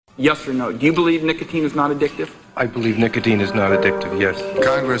Yes or no? Do you believe nicotine is not addictive? I believe nicotine is not addictive, yes.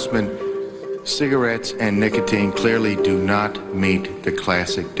 Congressman, cigarettes and nicotine clearly do not meet the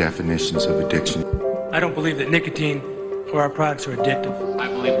classic definitions of addiction. I don't believe that nicotine or our products are addictive. I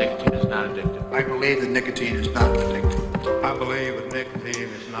believe nicotine is not addictive. I believe that nicotine is not addictive. I believe that nicotine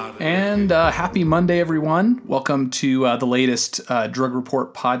is not addictive. And happy Monday, everyone. Welcome to the latest Drug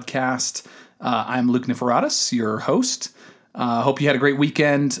Report podcast. I'm Luke Neferatis, your host. Hope you had a great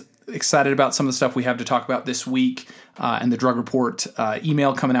weekend. Excited about some of the stuff we have to talk about this week and the Drug Report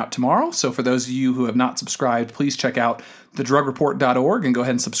email coming out tomorrow. So for those of you who have not subscribed, please check out thedrugreport.org and go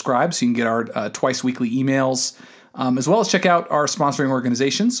ahead and subscribe so you can get our twice weekly emails, as well as check out our sponsoring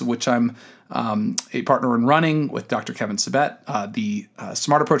organizations, which I'm a partner in running with Dr. Kevin Sabet, the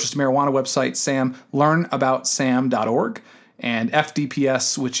Smart Approaches to Marijuana website, SAM, learnaboutsam.org, and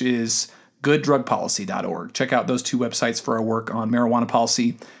FDPS, which is gooddrugpolicy.org. Check out those two websites for our work on marijuana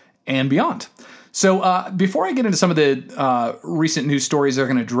policy and beyond. So before I get into some of the recent news stories that are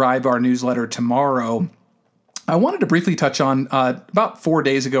going to drive our newsletter tomorrow, I wanted to briefly touch on about 4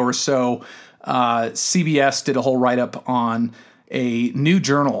 days ago or so, CBS did a whole write-up on a new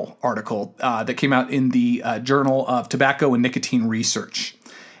journal article that came out in the Journal of Tobacco and Nicotine Research.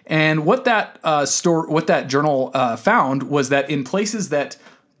 And what that journal found was that in places that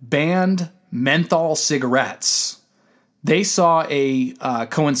banned menthol cigarettes, they saw a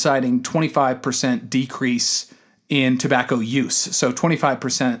coinciding 25% decrease in tobacco use. So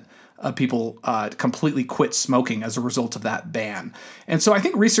 25% of people completely quit smoking as a result of that ban. And so I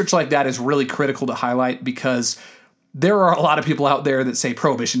think research like that is really critical to highlight because there are a lot of people out there that say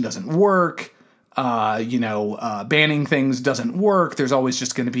prohibition doesn't work, banning things doesn't work. There's always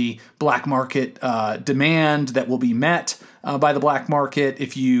just going to be black market demand that will be met by the black market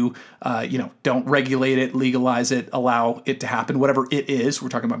if you, don't regulate it, legalize it, allow it to happen, whatever it is. We're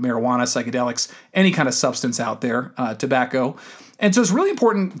talking about marijuana, psychedelics, any kind of substance out there, tobacco. And so it's really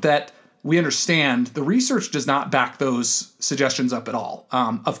important that we understand the research does not back those suggestions up at all.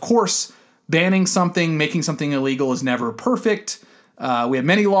 Of course, banning something, making something illegal is never perfect. We have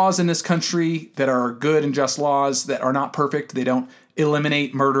many laws in this country that are good and just laws that are not perfect. They don't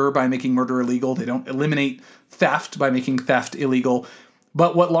eliminate murder by making murder illegal. They don't eliminate theft by making theft illegal.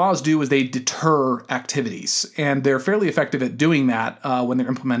 But what laws do is they deter activities, and they're fairly effective at doing that when they're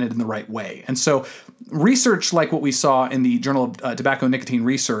implemented in the right way. And so research like what we saw in the Journal of Tobacco and Nicotine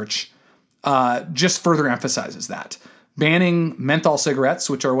Research just further emphasizes that. Banning menthol cigarettes,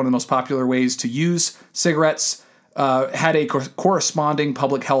 which are one of the most popular ways to use cigarettes, had a corresponding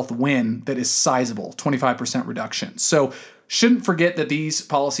public health win that is sizable, 25% reduction. So shouldn't forget that these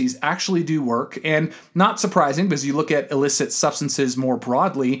policies actually do work, and not surprising because you look at illicit substances more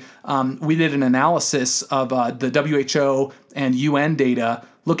broadly. We did an analysis of the WHO and UN data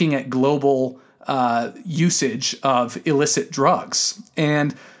looking at global usage of illicit drugs.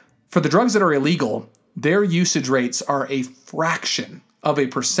 And for the drugs that are illegal, their usage rates are a fraction of a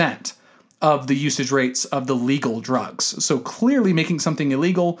percent of the usage rates of the legal drugs. So clearly making something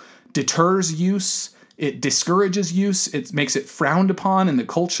illegal deters use, it discourages use, it makes it frowned upon in the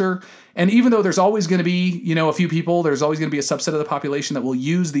culture. And even though there's always going to be, a few people, there's always going to be a subset of the population that will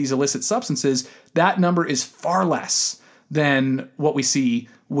use these illicit substances, that number is far less than what we see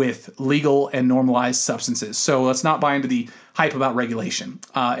with legal and normalized substances. So let's not buy into the hype about regulation.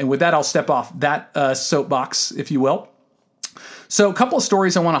 And with that, I'll step off that soapbox, if you will. So a couple of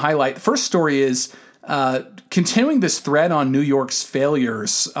stories I want to highlight. The first story is continuing this thread on New York's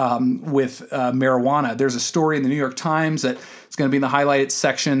failures with marijuana. There's a story in the New York Times that is going to be in the highlighted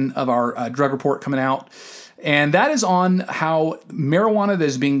section of our drug report coming out. And that is on how marijuana that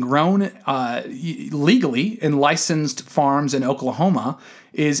is being grown legally in licensed farms in Oklahoma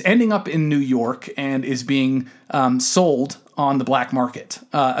is ending up in New York and is being sold on the black market.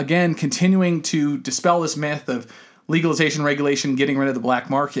 Again, continuing to dispel this myth of legalization, regulation, getting rid of the black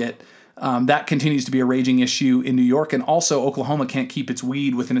market. That continues to be a raging issue in New York, and also Oklahoma can't keep its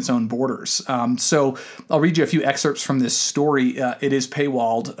weed within its own borders. So I'll read you a few excerpts from this story. It is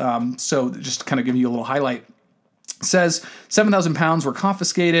paywalled, so just to kind of give you a little highlight. It says 7,000 pounds were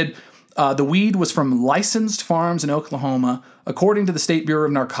confiscated. The weed was from licensed farms in Oklahoma, according to the State Bureau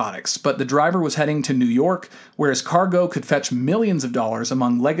of Narcotics, but the driver was heading to New York, where his cargo could fetch millions of dollars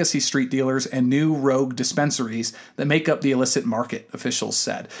among legacy street dealers and new rogue dispensaries that make up the illicit market, officials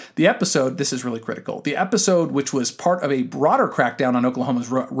said. The episode, this is really critical, the episode, which was part of a broader crackdown on Oklahoma's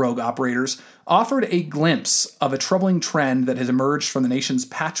rogue operators, offered a glimpse of a troubling trend that has emerged from the nation's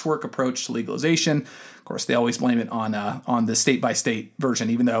patchwork approach to legalization. Of course, they always blame it on the state-by-state version,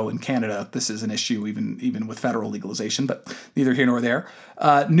 even though in Canada this is an issue even with federal legalization. But neither here nor there.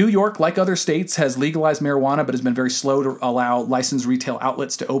 New York, like other states, has legalized marijuana, but has been very slow to allow licensed retail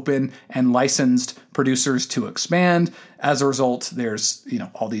outlets to open and licensed producers to expand. As a result, there's,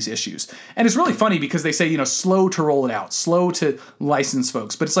 all these issues. And it's really funny because they say, slow to roll it out, slow to license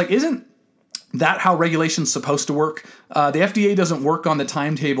folks. But it's like, isn't that how regulation's supposed to work? The FDA doesn't work on the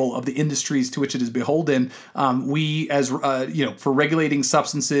timetable of the industries to which it is beholden. We, as for regulating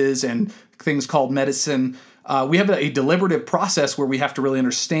substances and things called medicine, we have a deliberative process where we have to really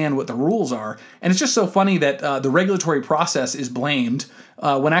understand what the rules are. And it's just so funny that the regulatory process is blamed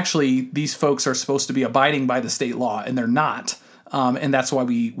when actually these folks are supposed to be abiding by the state law, and they're not. And that's why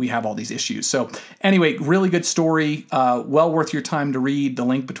we have all these issues. So anyway, really good story. Well worth your time to read. The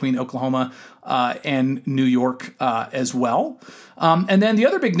link between Oklahoma and New York as well. And then the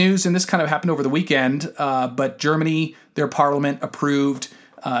other big news, and this kind of happened over the weekend, but Germany, their parliament approved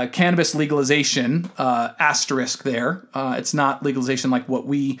cannabis legalization, asterisk there. It's not legalization like what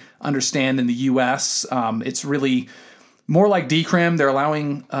we understand in the U.S. It's really more like decrim. They're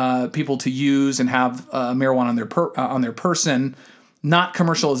allowing people to use and have marijuana on their person, not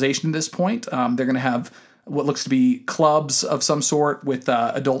commercialization at this point. They're going to have what looks to be clubs of some sort with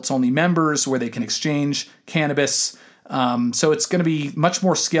adults-only members where they can exchange cannabis. So it's going to be much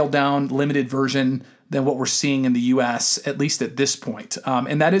more scaled down, limited version than what we're seeing in the U.S., at least at this point.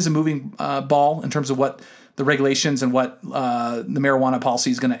 And that is a moving ball in terms of what the regulations and what the marijuana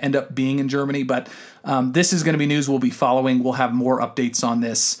policy is going to end up being in Germany. But this is going to be news we'll be following. We'll have more updates on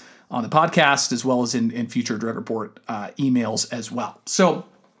this on the podcast as well as in future Drug Report emails as well. So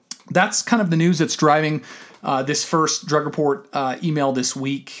that's kind of the news that's driving this first Drug Report email this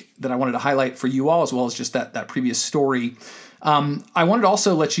week that I wanted to highlight for you all, as well as just that previous story. I wanted to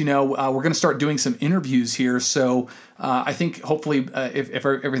also let you know we're going to start doing some interviews here. So I think hopefully if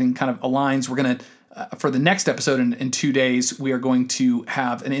everything kind of aligns, we're going to for the next episode in 2 days, we are going to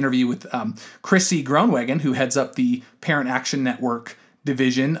have an interview with Chrissy Groenwegen, who heads up the Parent Action Network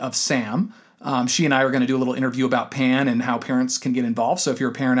division of SAM. She and I are going to do a little interview about PAN and how parents can get involved. So if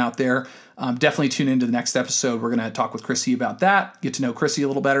you're a parent out there, definitely tune into the next episode. We're going to talk with Chrissy about that, get to know Chrissy a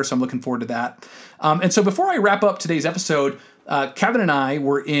little better. So I'm looking forward to that. And so before I wrap up today's episode, Kevin and I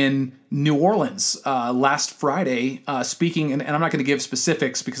were in New Orleans last Friday speaking, and I'm not going to give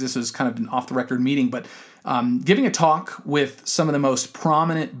specifics because this was kind of an off-the-record meeting, but giving a talk with some of the most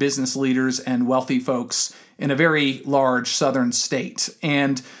prominent business leaders and wealthy folks in a very large southern state.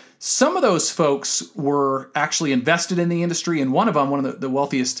 And some of those folks were actually invested in the industry, and one of them, one of the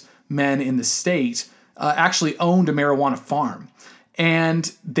wealthiest men in the state, actually owned a marijuana farm.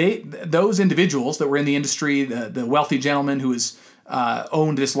 And those individuals that were in the industry, the wealthy gentleman who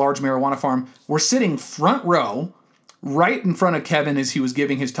owned this large marijuana farm, were sitting front row right in front of Kevin as he was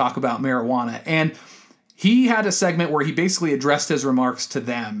giving his talk about marijuana. And he had a segment where he basically addressed his remarks to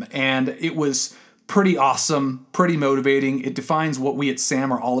them. And it was pretty awesome, pretty motivating. It defines what we at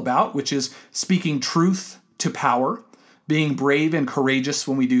SAM are all about, which is speaking truth to power, being brave and courageous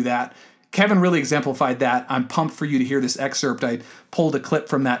when we do that. Kevin really exemplified that. I'm pumped for you to hear this excerpt. I pulled a clip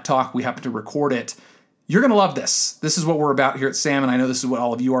from that talk. We happened to record it. You're going to love this. This is what we're about here at SAM, and I know this is what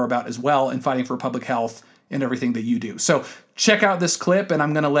all of you are about as well in fighting for public health and everything that you do. So check out this clip, and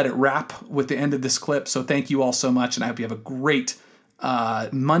I'm going to let it wrap with the end of this clip. So thank you all so much, and I hope you have a great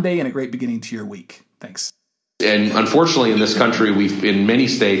Monday and a great beginning to your week. Thanks. And unfortunately, in this country, in many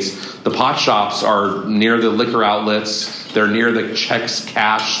states, the pot shops are near the liquor outlets. They're near the checks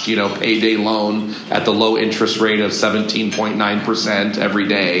cashed, payday loan at the low interest rate of 17.9% every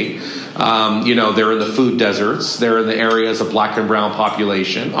day. They're in the food deserts. They're in the areas of black and brown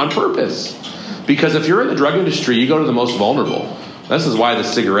population on purpose. Because if you're in the drug industry, you go to the most vulnerable. This is why the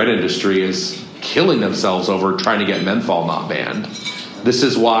cigarette industry is killing themselves over trying to get menthol not banned. This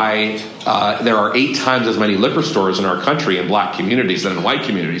is why there are 8 times as many liquor stores in our country in black communities than in white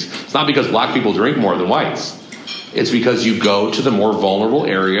communities. It's not because black people drink more than whites. It's because you go to the more vulnerable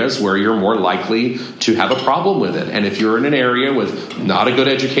areas where you're more likely to have a problem with it. And if you're in an area with not a good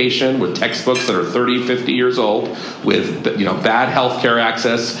education, with textbooks that are 30, 50 years old, with bad healthcare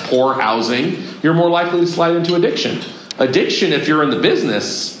access, poor housing, you're more likely to slide into addiction. Addiction, if you're in the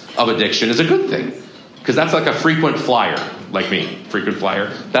business of addiction, is a good thing. Because that's like a frequent flyer, like me, frequent flyer.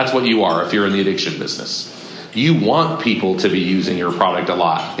 That's what you are if you're in the addiction business. You want people to be using your product a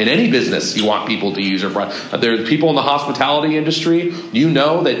lot. In any business, you want people to use your product. There are people in the hospitality industry. You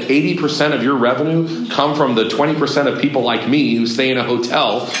know that 80% of your revenue come from the 20% of people like me who stay in a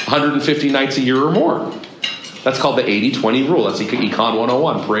hotel 150 nights a year or more. That's called the 80-20 rule. That's Econ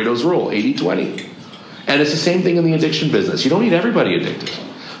 101, Pareto's rule, 80-20. And it's the same thing in the addiction business. You don't need everybody addicted.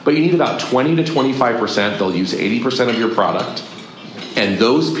 But you need about 20 to 25%. They'll use 80% of your product. And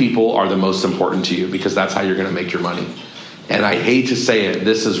those people are the most important to you because that's how you're going to make your money. And I hate to say it,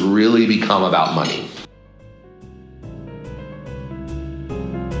 this has really become about money.